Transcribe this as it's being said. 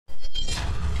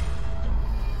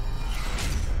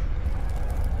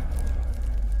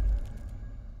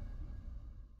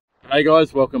Hey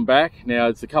guys, welcome back. Now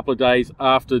it's a couple of days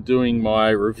after doing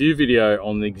my review video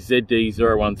on the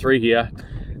ZD013 here,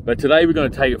 but today we're going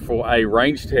to take it for a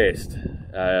range test.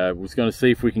 We're going to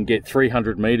see if we can get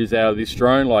 300 meters out of this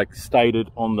drone like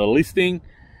stated on the listing.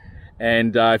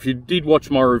 And if you did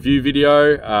watch my review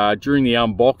video, during the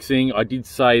unboxing I did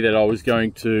say that I was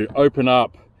going to open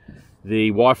up the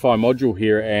Wi-Fi module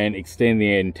here and extend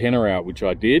the antenna out, which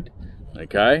I did.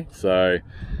 Okay, so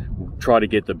we'll try to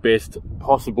get the best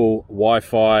possible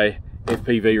Wi-Fi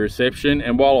FPV reception.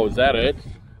 And while I was at it,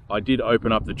 I did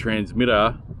open up the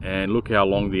transmitter and look how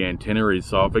long the antenna is.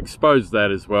 So I've exposed that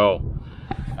as well.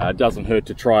 It doesn't hurt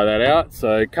to try that out.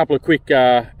 So a couple of quick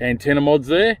antenna mods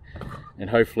there, and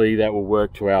hopefully that will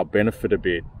work to our benefit a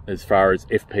bit as far as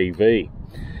FPV.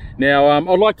 Now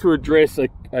I'd like to address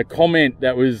a comment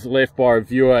that was left by a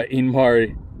viewer in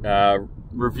my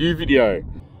review video.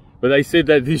 But they said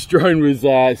that this drone was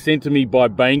sent to me by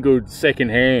Banggood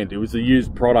secondhand. It was a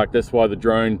used product, that's why the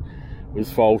drone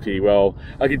was faulty. Well,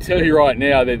 I can tell you right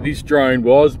now that this drone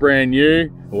was brand new,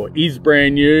 or is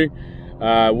brand new,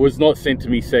 was not sent to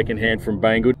me secondhand from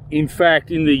Banggood. In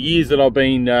fact, in the years that I've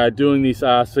been doing this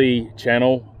RC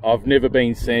channel, I've never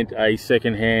been sent a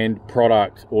secondhand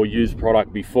product or used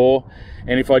product before.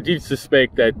 And if I did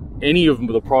suspect that any of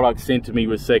the products sent to me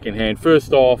was secondhand,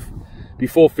 first off,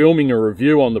 before filming a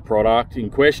review on the product in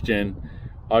question,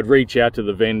 I'd reach out to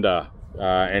the vendor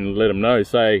and let them know,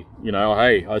 say, you know,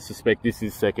 hey, I suspect this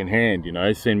is secondhand, you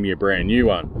know, send me a brand new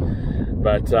one.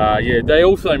 But yeah, they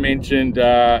also mentioned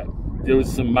there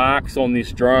was some marks on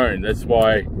this drone, that's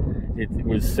why it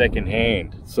was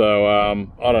secondhand. So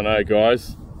I don't know,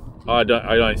 guys, I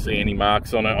don't see any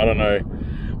marks on it. I don't know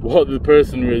what the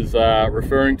person was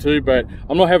referring to, but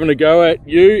I'm not having a go at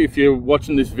you if you're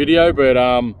watching this video, but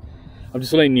I'm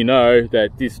just letting you know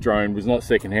that this drone was not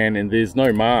secondhand, and there's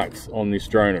no marks on this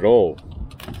drone at all.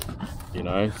 You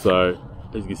know, so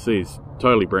as you can see, it's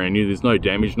totally brand new. There's no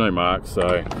damage, no marks.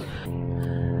 So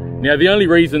now the only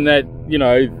reason that, you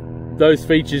know, those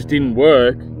features didn't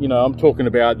work, you know, I'm talking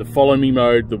about the follow me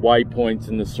mode, the waypoints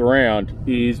and the surround,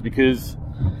 is because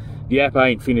the app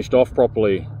ain't finished off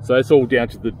properly. So it's all down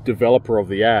to the developer of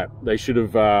the app. They should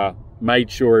have made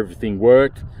sure everything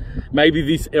worked. Maybe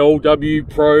this LW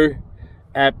Pro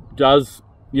app does,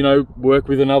 you know, work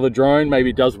with another drone.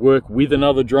 Maybe it does work with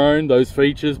another drone, those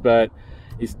features, but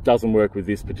it doesn't work with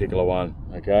this particular one.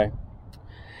 Okay,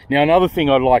 now another thing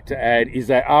I'd like to add is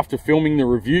that after filming the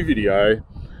review video,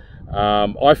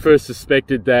 I first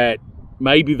suspected that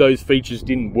maybe those features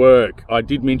didn't work. I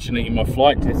did mention it in my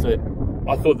flight test that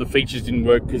I thought the features didn't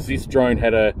work because this drone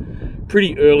had a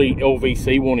pretty early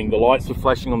LVC warning. The lights were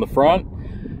flashing on the front,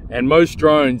 and most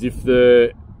drones, if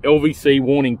the LVC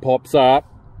warning pops up,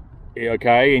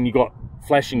 okay, and you got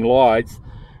flashing lights,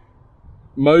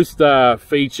 most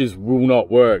features will not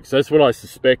work. So that's what I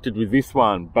suspected with this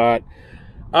one. But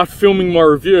after filming my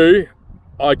review,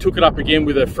 I took it up again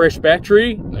with a fresh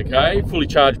battery, okay, fully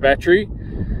charged battery,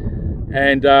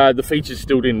 and the features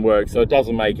still didn't work. So it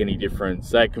doesn't make any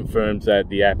difference. That confirms that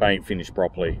the app ain't finished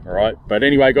properly. All right, but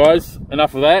anyway, guys,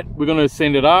 enough of that. We're going to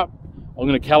send it up, I'm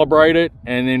going to calibrate it,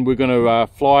 and then we're going to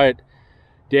fly it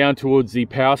down towards the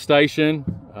power station.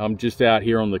 I'm just out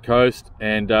here on the coast,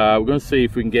 and we're going to see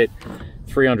if we can get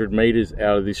 300 meters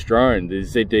out of this drone, the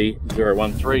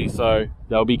ZD013. So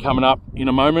they'll be coming up in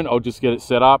a moment. I'll just get it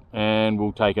set up and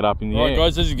we'll take it up in the air. Right,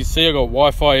 guys, as you can see, I've got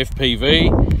Wi-Fi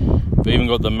FPV. I've even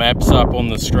got the maps up on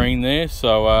the screen there.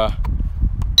 So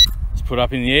let's put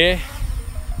up in the air.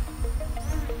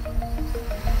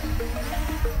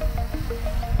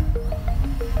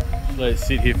 Just let it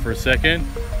sit here for a second.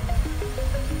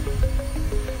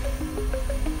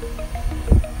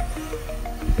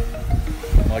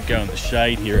 I might go in the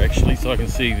shade here actually, so I can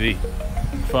see the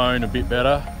phone a bit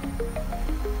better.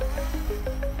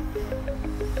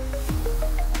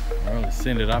 Alright, let's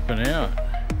send it up and out.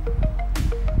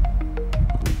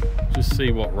 Just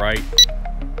see what rate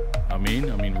I'm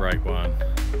in rate 1.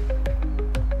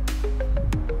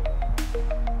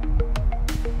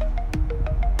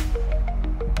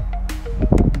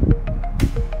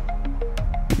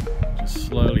 Just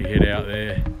slowly head out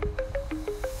there.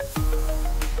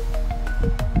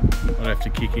 I'd have to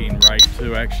kick it in rate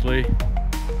 2 actually.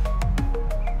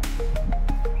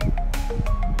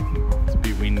 It's a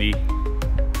bit windy.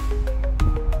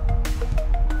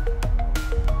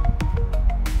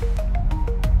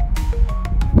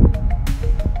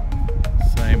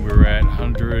 Same, we're at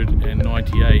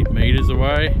 198 meters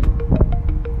away.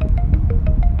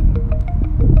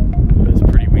 It's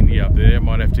pretty windy up there.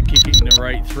 Might have to kick it into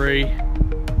rate 3.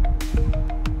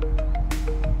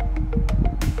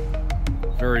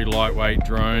 Very lightweight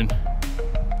drone.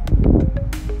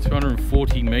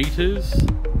 240 meters.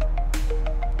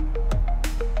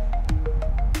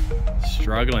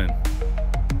 Struggling.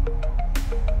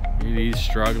 It is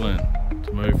struggling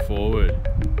to move forward.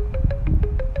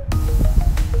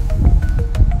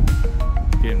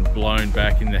 Getting blown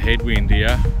back in the headwind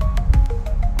here.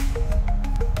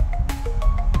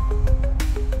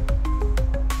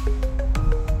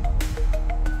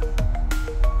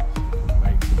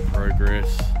 Make some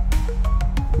progress.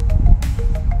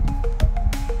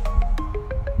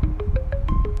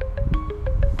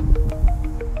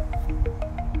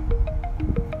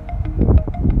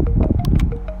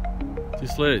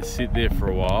 Just let it sit there for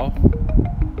a while.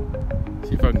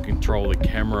 See if I can control the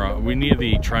camera. We're near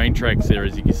the train tracks there,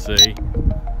 as you can see.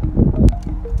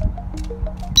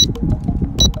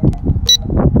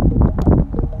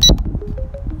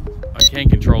 I can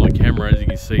control the camera, as you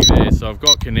can see there. So I've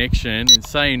got connection. It's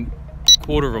saying a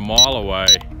quarter of a mile away.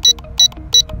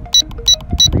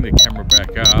 Bring the camera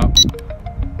back up.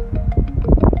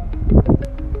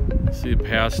 See the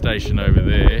power station over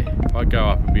there. If I go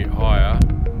up a bit higher,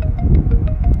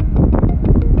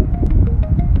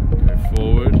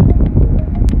 forward.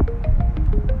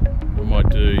 What I might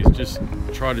do is just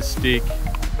try to stick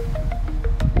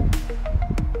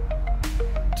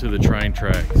to the train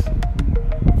tracks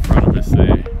in front of us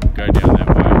there. Go down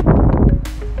that way.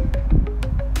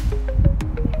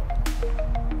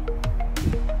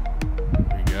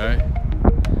 There we go.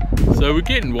 So we're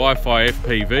getting Wi-Fi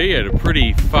FPV at a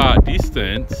pretty far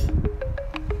distance.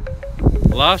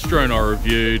 The last drone I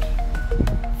reviewed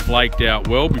flaked out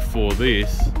well before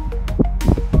this.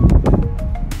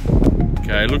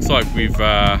 Okay, looks like we've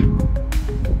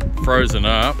frozen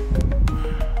up.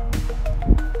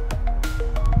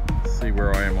 Let's see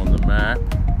where I am on the map.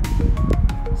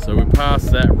 So we're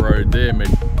past that road there,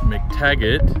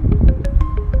 McTaggart.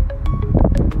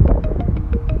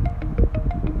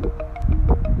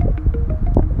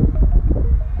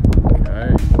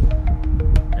 Okay,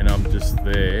 and I'm just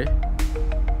there.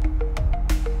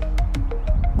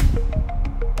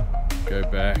 Go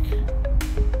back.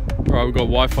 Alright, we've got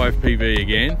Wi-Fi FPV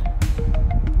again.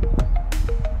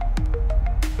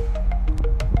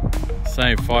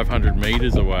 Same 500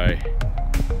 meters away.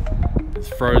 It's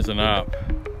frozen up.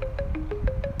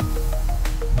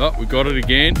 Oh, we got it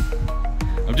again.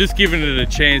 I'm just giving it a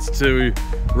chance to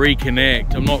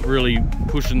reconnect. I'm not really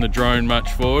pushing the drone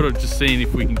much forward. I'm just seeing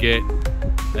if we can get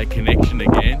that connection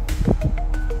again.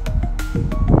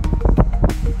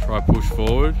 Try push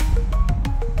forward.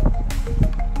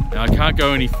 Now I can't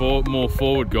go any more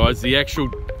forward, guys. The actual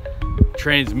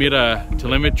transmitter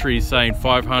telemetry is saying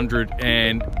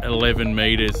 511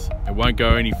 meters. It won't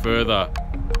go any further.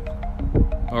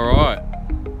 All right,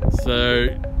 so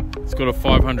it's got a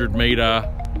 500 meter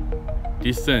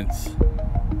distance.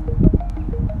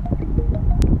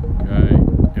 Okay,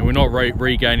 and we're not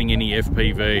regaining any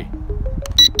FPV.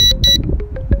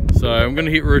 So I'm gonna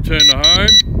hit return to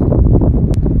home.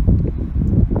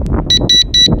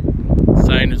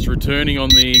 Saying it's returning on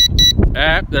the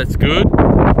app, that's good.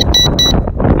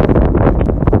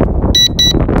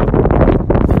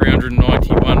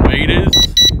 391 meters.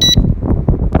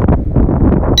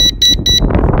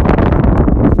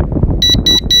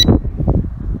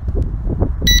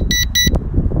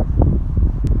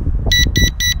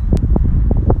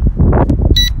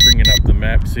 Bringing up the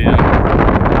maps here.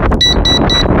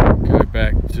 Go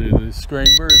back to the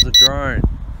screen. Where is the drone?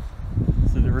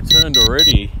 So they returned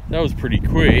already. That was pretty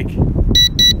quick.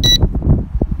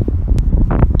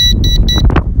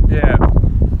 Yeah,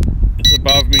 it's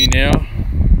above me now.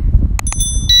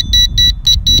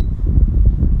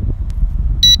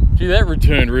 Gee, that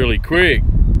returned really quick.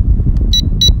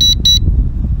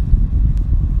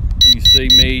 You can see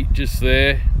me just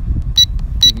there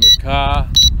with my car.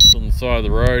 It's on the side of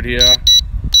the road here.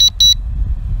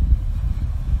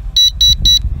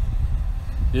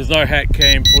 There's no hat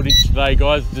cam footage today,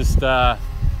 guys, just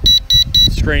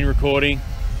screen recording.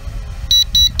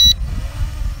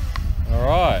 All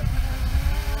right.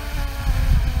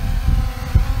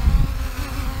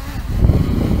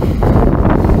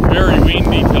 Very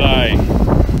windy today.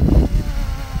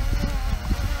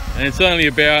 And it's only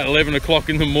about 11 o'clock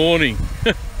in the morning.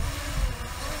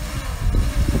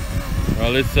 All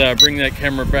right, let's bring that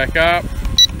camera back up.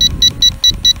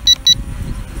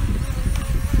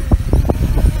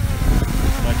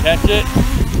 Catch it?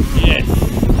 Yes.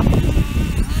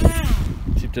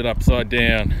 Tipped it upside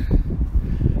down.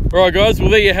 Alright guys,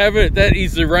 well there you have it. That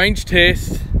is the range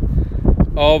test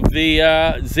of the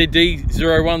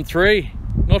ZD013.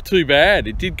 Not too bad.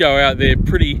 It did go out there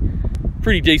pretty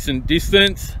decent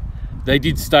distance. They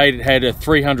did state it had a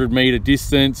 300 meter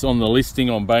distance on the listing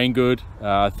on Banggood.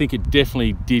 I think it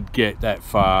definitely did get that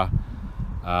far.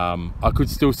 I could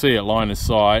still see it line of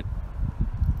sight,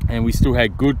 and we still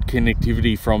had good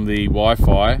connectivity from the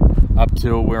Wi-Fi up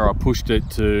till where I pushed it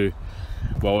to,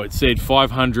 well, it said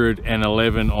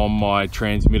 511 on my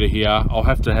transmitter here. I'll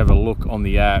have to have a look on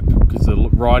the app because the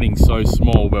writing's so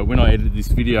small, but when I edit this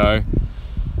video,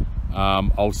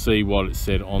 I'll see what it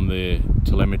said on the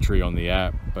telemetry on the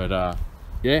app. But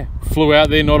yeah, flew out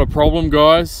there, not a problem,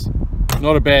 guys.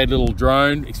 Not a bad little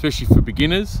drone, especially for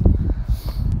beginners.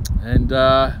 And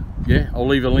yeah, I'll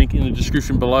leave a link in the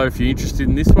description below if you're interested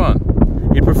in this one.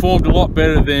 It performed a lot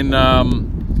better than I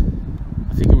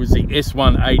think it was the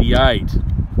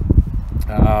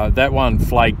S188. That one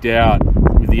flaked out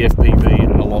with the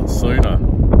FPV a lot sooner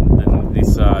than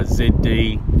this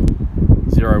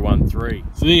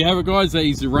ZD013. So there you have it, guys. That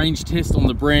is the range test on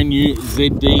the brand new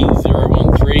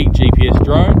ZD013 GPS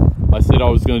drone. I said I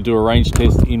was going to do a range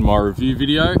test in my review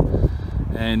video,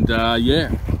 and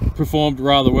yeah, performed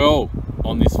rather well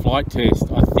on this flight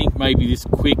test. I think maybe this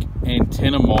quick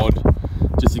antenna mod,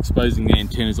 just exposing the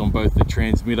antennas on both the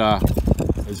transmitter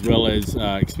as well as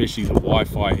especially the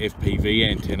Wi-Fi FPV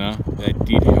antenna, that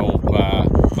did help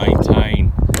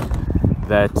maintain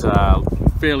that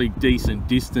fairly decent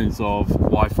distance of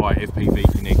Wi-Fi FPV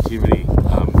connectivity.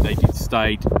 They did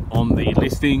state on the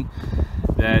listing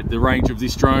that the range of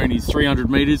this drone is 300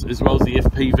 meters as well as the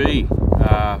FPV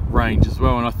range as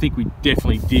well, and I think we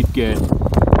definitely did get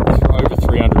over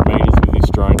 300 meters with this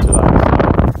drone today.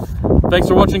 So, thanks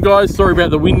for watching, guys. Sorry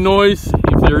about the wind noise.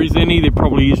 If there is any, there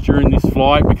probably is during this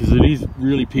flight because it is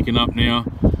really picking up now.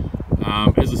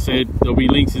 As I said, there'll be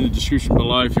links in the description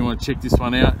below if you want to check this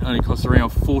one out. It only costs around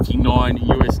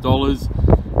 $49 US.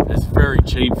 That's very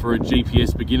cheap for a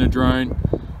GPS beginner drone,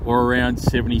 or around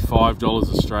 $75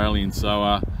 Australian.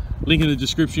 So link in the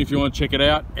description if you want to check it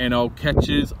out, and I'll catch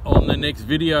you on the next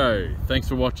video. Thanks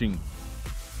for watching.